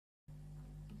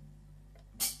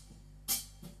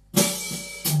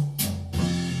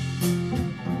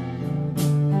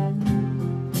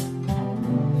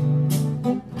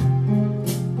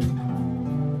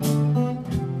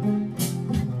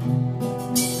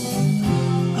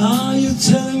you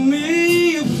telling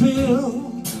me you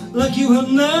feel like you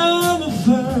have never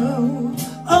felt?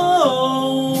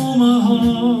 Oh, my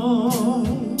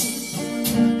heart,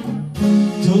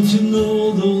 don't you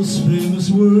know those famous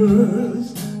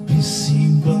words? Be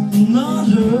seen but not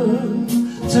heard,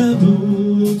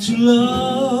 taboo to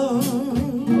love.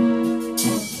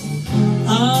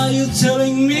 Are you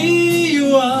telling me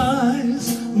your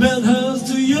eyes met hers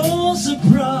to your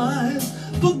surprise?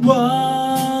 But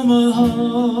why, my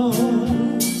heart?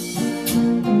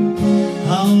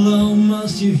 How long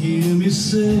must you hear me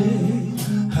say,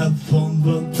 have fun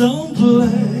but don't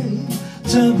play,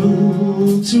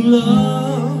 taboo to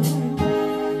love?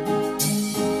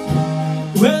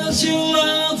 Where's your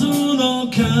lantern or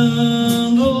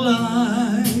candlelight,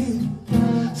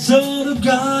 so to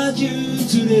guide you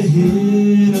to the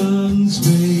hidden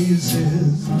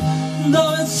spaces?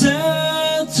 Though it's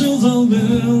said to the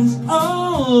winds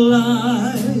all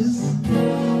lies,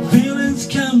 feelings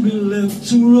can be left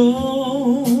to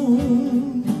roam.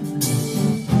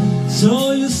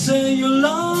 So you say you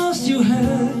lost your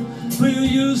head, but you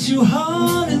use your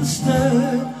heart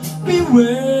instead.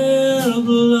 Beware of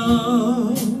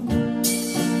love.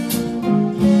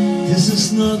 This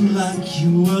is not like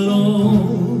you at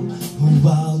all, who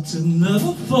vowed to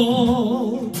never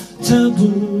fall,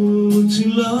 taboo to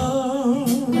love.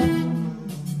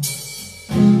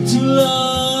 To love,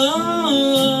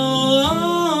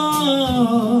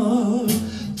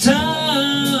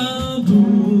 taboo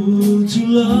to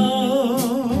love.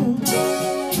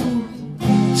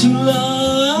 To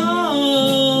love,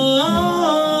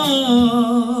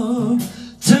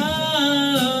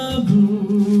 taboo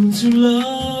to love.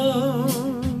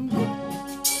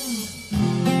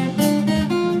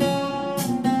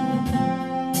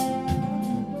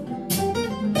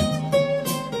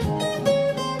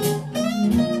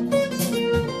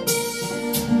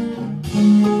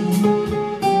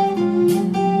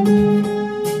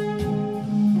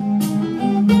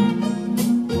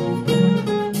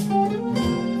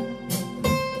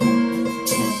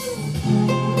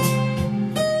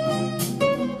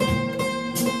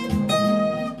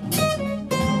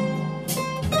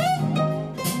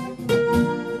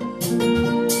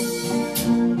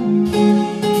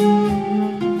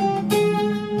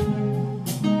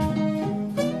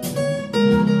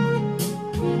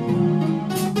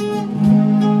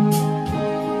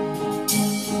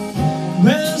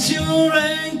 Where's your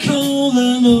raincoat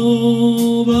and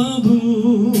overboot,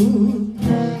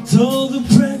 so to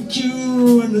protect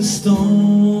you in the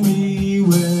stormy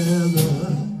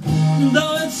weather?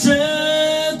 Though it's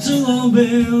said to the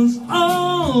winds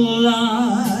all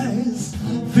lies,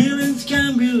 feelings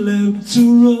can be left to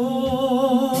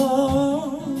roam.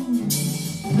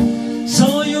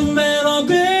 So you made up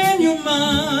in your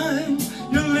mind,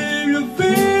 you leave your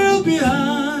fear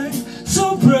behind.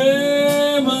 So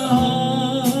pray, my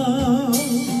heart,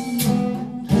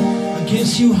 I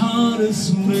guess your heart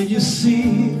has made you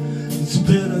see it's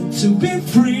better to be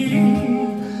free,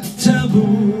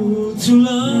 taboo to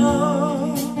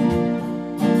love.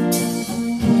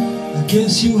 I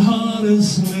guess your heart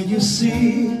has made you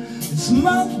see it's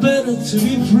much better to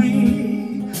be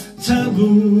free,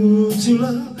 taboo to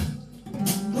love.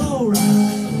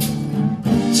 Alright.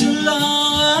 To love,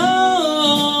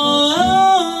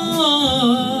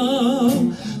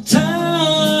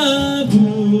 taboo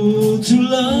to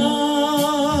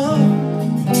love.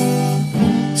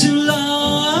 To love,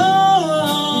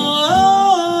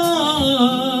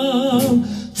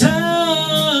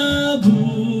 taboo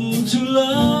to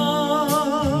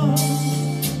love.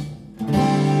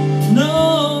 No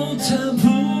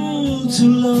taboo to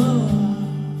love.